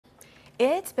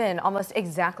It's been almost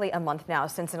exactly a month now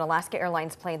since an Alaska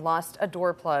Airlines plane lost a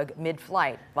door plug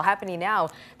mid-flight. Well, happening now,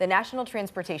 the National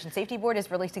Transportation Safety Board is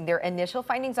releasing their initial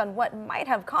findings on what might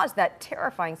have caused that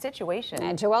terrifying situation.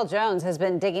 And Joelle Jones has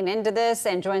been digging into this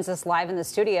and joins us live in the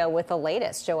studio with the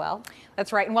latest. Joelle.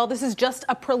 That's right. And while this is just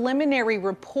a preliminary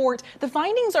report, the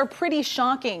findings are pretty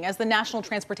shocking, as the National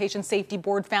Transportation Safety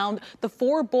Board found the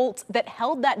 4 bolts that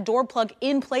held that door plug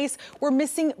in place were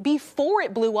missing before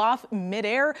it blew off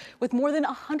midair, with more than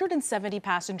 170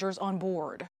 passengers on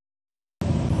board.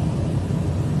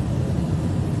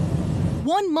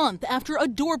 1 month after a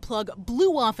door plug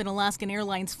blew off an Alaska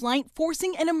Airlines flight,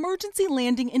 forcing an emergency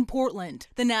landing in Portland.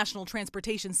 The National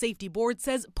Transportation Safety Board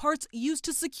says parts used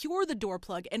to secure the door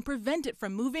plug and prevent it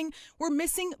from moving were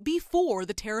missing before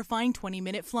the terrifying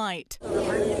 20-minute flight.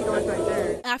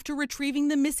 After retrieving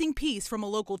the missing piece from a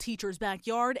local teacher's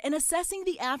backyard and assessing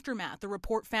the aftermath, the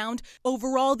report found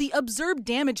overall the observed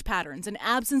damage patterns and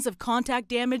absence of contact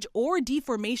damage or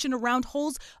deformation around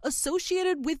holes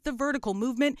associated with the vertical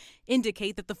movement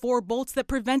indicate that the 4 bolts that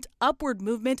prevent upward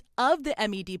movement of the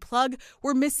MED plug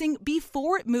were missing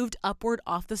before it moved upward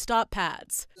off the stop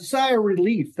pads. It's a sigh of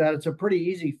relief that it's a pretty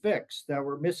easy fix, that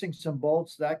we're missing some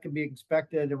bolts. That can be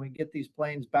expected and we get these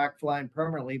planes back flying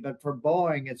permanently. But for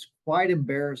Boeing, it's quite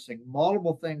embarrassing.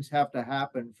 Multiple things have to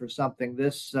happen for something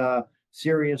this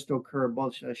serious to occur,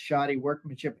 both shoddy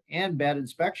workmanship and bad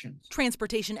inspections.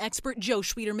 Transportation expert Joe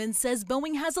Schwieterman says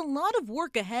Boeing has a lot of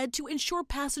work ahead to ensure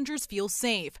passengers feel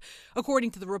safe.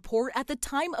 According to the report, at the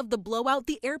time of the blowout,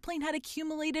 the airplane had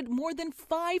accumulated more than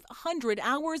 500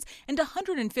 hours and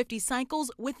 150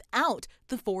 cycles without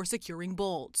the 4 securing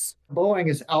bolts. Boeing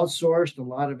has outsourced a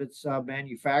lot of its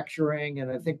manufacturing,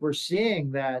 and I think we're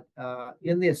seeing that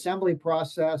in the assembly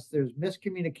process, there's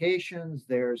miscommunications,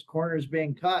 there's corners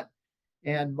being cut.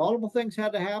 And multiple things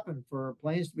had to happen for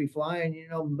planes to be flying,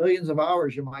 millions of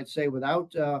hours, you might say,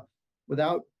 without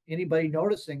anybody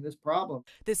noticing this problem.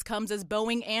 This comes as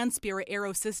Boeing and Spirit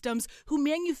Aerosystems, who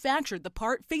manufactured the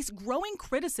part, face growing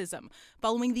criticism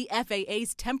following the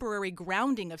FAA's temporary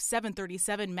grounding of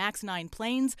 737 MAX 9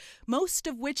 planes, most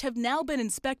of which have now been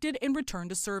inspected and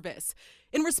returned to service.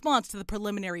 In response to the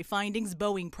preliminary findings,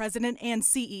 Boeing President and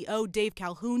CEO Dave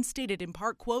Calhoun stated in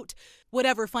part, quote,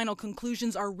 "Whatever final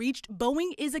conclusions are reached,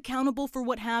 Boeing is accountable for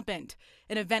what happened.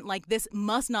 An event like this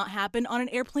must not happen on an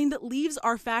airplane that leaves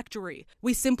our factory.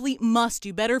 We simply must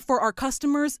do better for our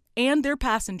customers and their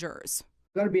passengers."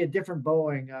 It's going to be a different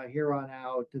Boeing here on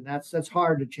out, and that's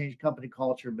hard to change company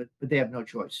culture, but they have no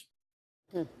choice.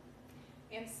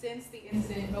 And since the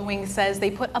incident, Boeing says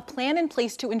they put a plan in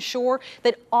place to ensure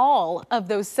that all of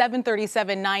those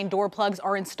 737-9 door plugs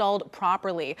are installed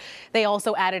properly. They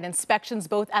also added inspections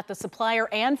both at the supplier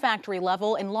and factory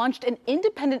level and launched an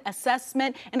independent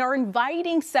assessment and are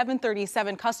inviting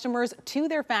 737 customers to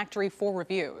their factory for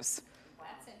reviews.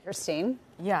 Interesting.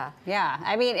 Yeah. Yeah.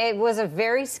 I mean, it was a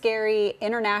very scary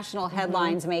international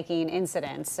headlines making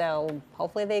incident. So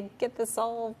hopefully they get this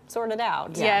all sorted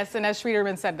out. Yes. And as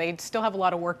Schwieterman said, they still have a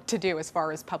lot of work to do as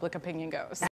far as public opinion goes.